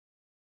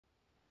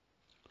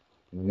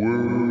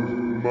Where's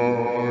my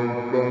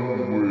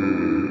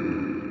bandwidth?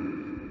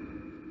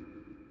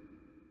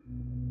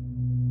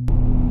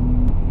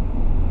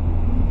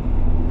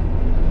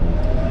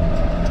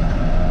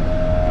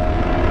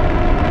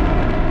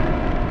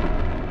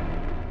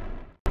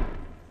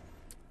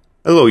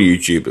 Hello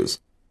YouTubers,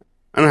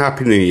 and a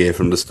Happy New Year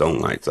from the Stone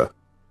Lighter.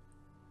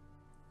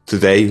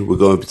 Today we're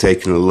going to be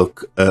taking a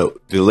look at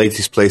the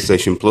latest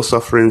PlayStation Plus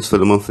offerings for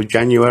the month of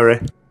January,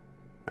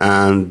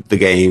 and the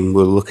game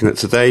we're looking at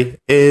today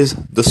is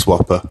the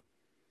Sawpper.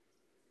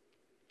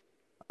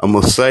 I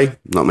must say,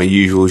 not my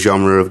usual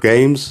genre of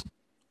games,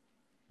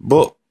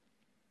 but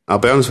I'll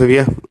be honest with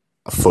you,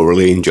 I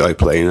thoroughly enjoy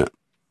playing it.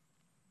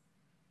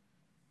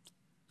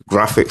 The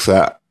graphics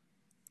are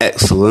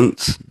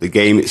excellent, the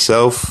game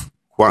itself,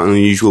 quite an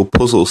unusual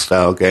puzzle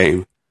style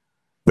game,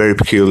 very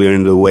peculiar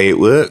in the way it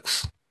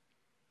works.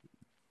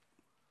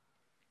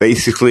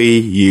 Basically,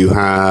 you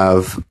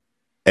have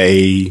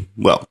a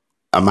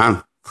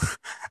man,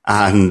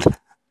 and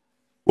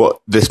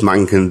what this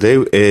man can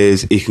do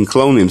is he can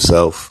clone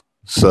himself.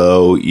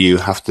 So you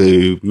have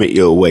to make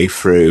your way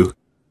through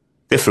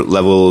different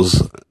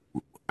levels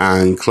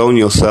and clone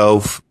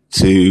yourself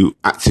to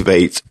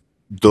activate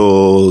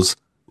doors,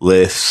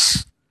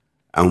 lifts,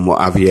 and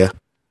what have you.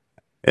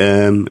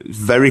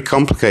 Very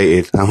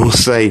complicated, I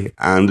must say,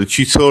 and the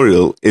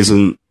tutorial it's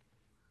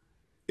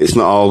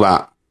not all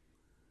that,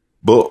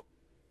 but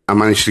I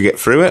managed to get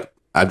through it.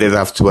 I did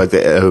have to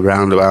edit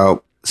around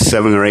about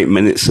 7 or 8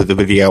 minutes of the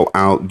video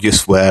out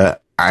just where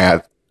I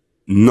had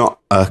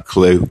not a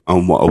clue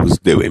on what I was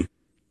doing.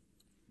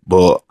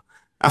 But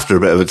after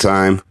a bit of a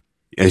time,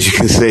 as you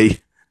can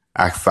see,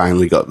 I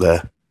finally got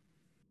there.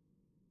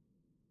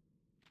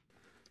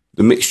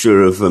 The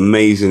mixture of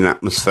amazing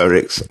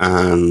atmospherics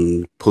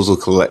and puzzle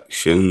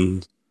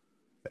collection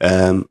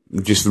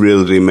just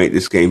really do make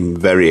this game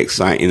very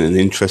exciting and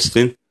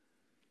interesting.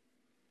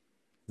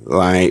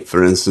 Like,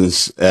 for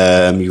instance,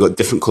 you've got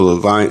different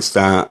coloured lights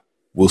that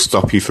will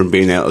stop you from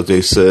being able to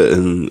do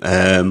certain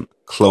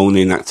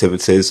cloning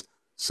activities.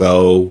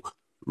 So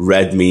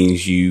red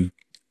means you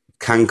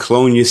can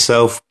clone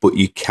yourself, but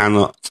you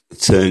cannot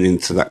turn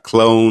into that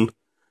clone.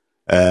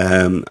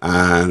 And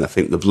I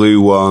think the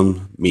blue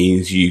one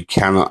means you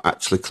cannot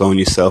actually clone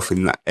yourself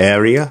in that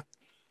area.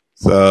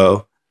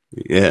 So,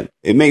 yeah,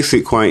 it makes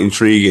it quite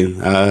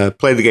intriguing. I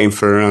played the game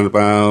for around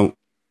about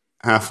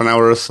half an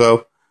hour or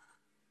so.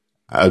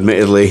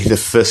 Admittedly, the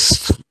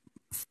first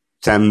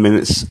 10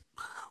 minutes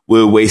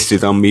were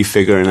wasted on me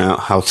figuring out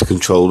how to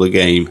control the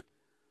game.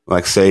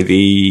 Like I say,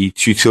 the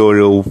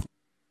tutorial,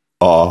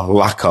 or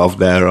lack of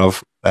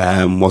thereof,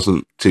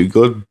 wasn't too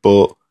good,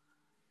 but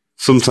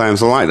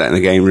sometimes I like that in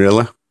a game,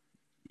 really.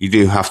 You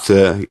do have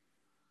to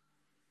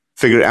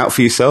figure it out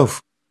for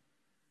yourself.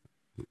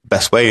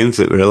 Best way, isn't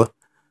it, really?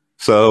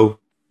 So,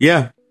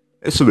 yeah,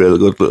 it's a really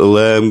good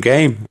little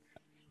game.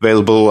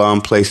 Available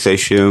on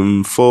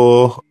PlayStation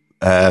 4,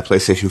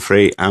 PlayStation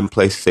 3, and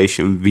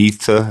PlayStation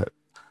Vita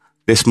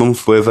this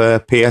month with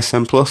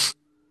PSN Plus.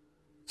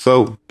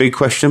 So, big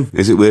question,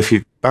 is it worth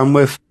your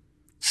bandwidth?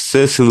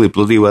 Certainly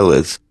bloody well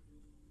is.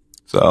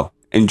 So,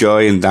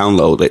 enjoy and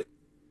download it.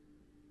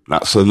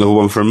 That's another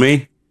one from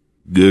me.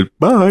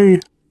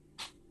 Goodbye.